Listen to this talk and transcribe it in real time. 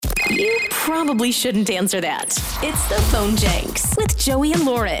probably shouldn't answer that. It's the Phone Jenks with Joey and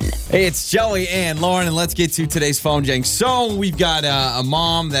Lauren. Hey, it's Joey and Lauren, and let's get to today's Phone Jenks. So we've got a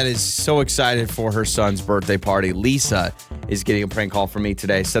mom that is so excited for her son's birthday party. Lisa is getting a prank call from me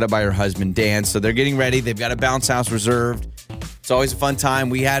today, set up by her husband, Dan. So they're getting ready. They've got a bounce house reserved. It's always a fun time.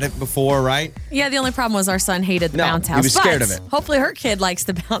 We had it before, right? Yeah, the only problem was our son hated the bounce house. He was scared of it. Hopefully her kid likes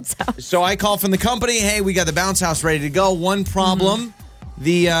the bounce house. So I call from the company. Hey, we got the bounce house ready to go. One problem,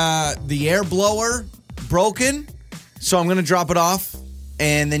 the air blower broken. So I'm going to drop it off,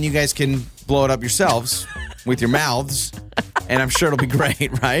 and then you guys can blow it up yourselves with your mouths. And I'm sure it'll be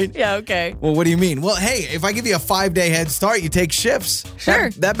great, right? Yeah, okay. Well, what do you mean? Well, hey, if I give you a 5-day head start, you take shifts. Sure.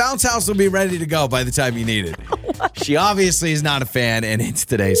 That bounce house will be ready to go by the time you need it. She obviously is not a fan, and it's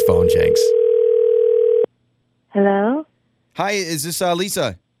today's Phone Jenks. Hello? Hi, is this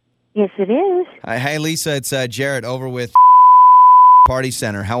Lisa? Yes, it is. Hi, Lisa. It's Jarrett over with Party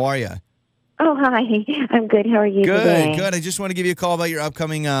Center. How are you? Oh, hi. I'm good. How are you today? Good. I just want to give you a call about your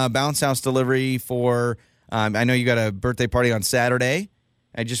upcoming bounce house delivery for, I know you got a birthday party on Saturday.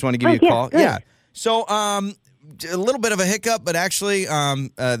 I just want to give you a call. Good. Yeah. So, a little bit of a hiccup, but actually,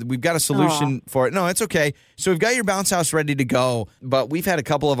 we've got a solution for it. No, it's okay. So we've got your bounce house ready to go, but we've had a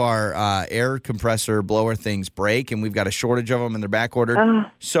couple of our air compressor blower things break, and we've got a shortage of them, and they're back ordered.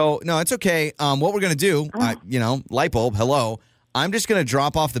 So, no, it's okay. What we're going to do, light bulb, hello. I'm just going to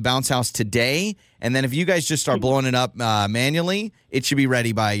drop off the bounce house today, and then if you guys just start blowing it up manually, it should be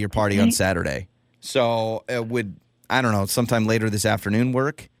ready by your party on Saturday. So would, I don't know, sometime later this afternoon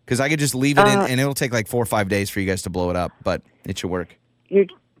work? Because I could just leave it in, and it'll take like 4 or 5 days for you guys to blow it up, but it should work. You're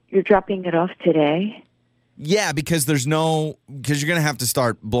dropping it off today? Yeah, because you're going to have to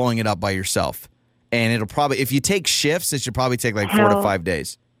start blowing it up by yourself. And it'll probably, if you take shifts, it should probably take like 4 to 5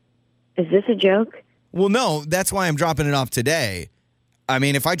 days. Is this a joke? Well, no, that's why I'm dropping it off today. I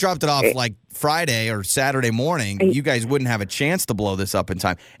mean, if I dropped it off like Friday or Saturday morning, you guys wouldn't have a chance to blow this up in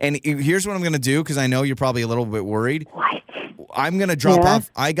time. And here's what I'm going to do, because I know you're probably a little bit worried. What? I'm going to drop off.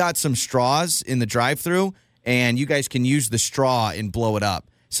 I got some straws in the drive-thru, and you guys can use the straw and blow it up.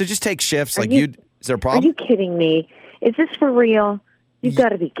 So just take shifts. Is there a problem? Are you kidding me? Is this for real? You've got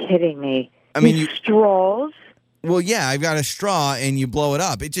to be kidding me. I mean, straws? Well, yeah, I've got a straw, and you blow it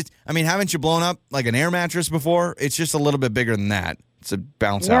up. Haven't you blown up like an air mattress before? It's just a little bit bigger than that. It's a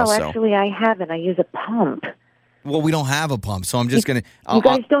bounce house. No, actually, I haven't. I use a pump. Well, we don't have a pump, so I'm just going to... You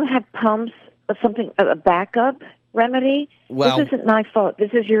guys don't have pumps or something, a backup remedy? Well, this isn't my fault. This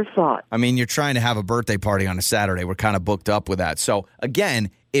is your fault. I mean, you're trying to have a birthday party on a Saturday. We're kind of booked up with that. So,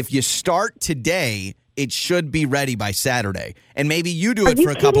 again, if you start today, it should be ready by Saturday. And maybe you do it for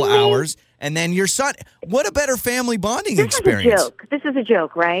a couple of hours, and then your son... What a better family bonding experience. This is a joke. This is a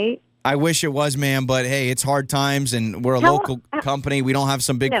joke, right? I wish it was, ma'am, but hey, it's hard times, and we're a local company. We don't have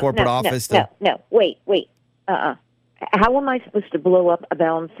some big corporate office. No, wait. How am I supposed to blow up a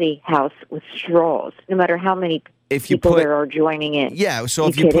bouncy house with straws, no matter how many people there are joining in? Yeah,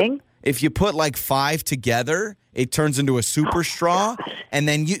 so if you put like 5 together, it turns into a super straw, and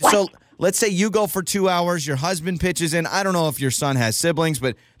then so let's say you go for 2 hours, your husband pitches in. I don't know if your son has siblings,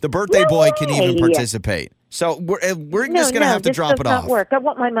 but the birthday boy can even participate. So we're just going to have to drop it off. No, this does not work. I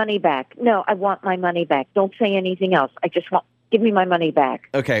want my money back. No, I want my money back. Don't say anything else. Give me my money back.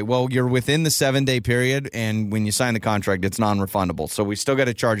 Okay, well, you're within the 7-day period, and when you sign the contract, it's non-refundable. So we still got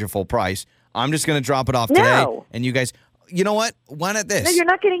to charge you full price. I'm just going to drop it off today, and you guys, you know what? Why not this? No, you're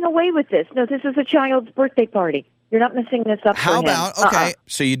not getting away with this. No, this is a child's birthday party. You're not messing this up for him. How about, okay,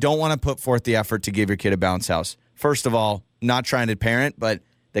 so you don't want to put forth the effort to give your kid a bounce house. First of all, not trying to parent, but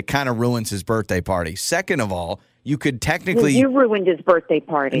that kind of ruins his birthday party. Second of all, you could technically... You ruined his birthday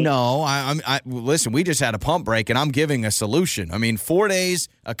party. No, listen, we just had a pump break, and I'm giving a solution. I mean, 4 days,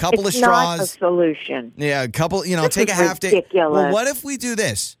 a couple of straws. It's not a solution. Yeah, a couple, take a half day. Ridiculous. Well, what if we do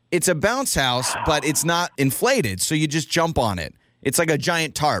this? It's a bounce house, but it's not inflated, so you just jump on it. It's like a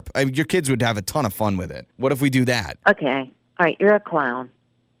giant tarp. I mean, your kids would have a ton of fun with it. What if we do that? Okay. All right, you're a clown.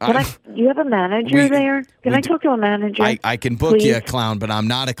 Do you have a manager there? Can I talk to a manager? I can book please? You a clown, but I'm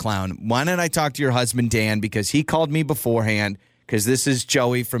not a clown. Why don't I talk to your husband, Dan, because he called me beforehand, because this is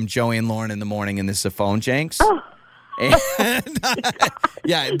Joey from Joey and Lauren in the Morning, and this is a Phone Jenks. Oh. And,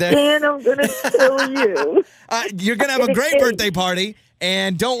 Dan, I'm going to kill you. You're going to have a great birthday party,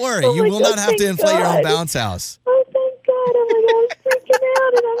 and don't worry, you will not have to inflate your own bounce house. Oh, thank God. Oh, my God. I'm freaking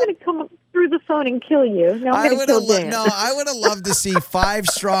out, and I'm going to come up through the phone and kill you. No, I'm going to kill Dan. No, I would have loved to see 5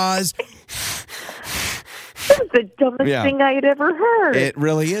 straws. This is the dumbest thing I had ever heard. It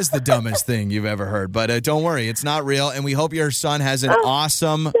really is the dumbest thing you've ever heard. But don't worry, it's not real. And we hope your son has an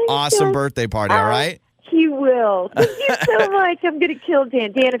awesome birthday party, all right? He will. Thank you so much. I'm going to kill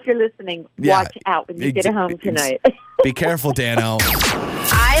Dan. Dan, if you're listening, watch out when you get home tonight. Be careful, Dano.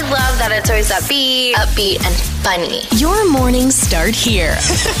 I love that it's always upbeat, and funny. Your mornings start here.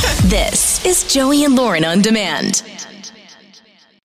 This is Joey and Lauren on Demand.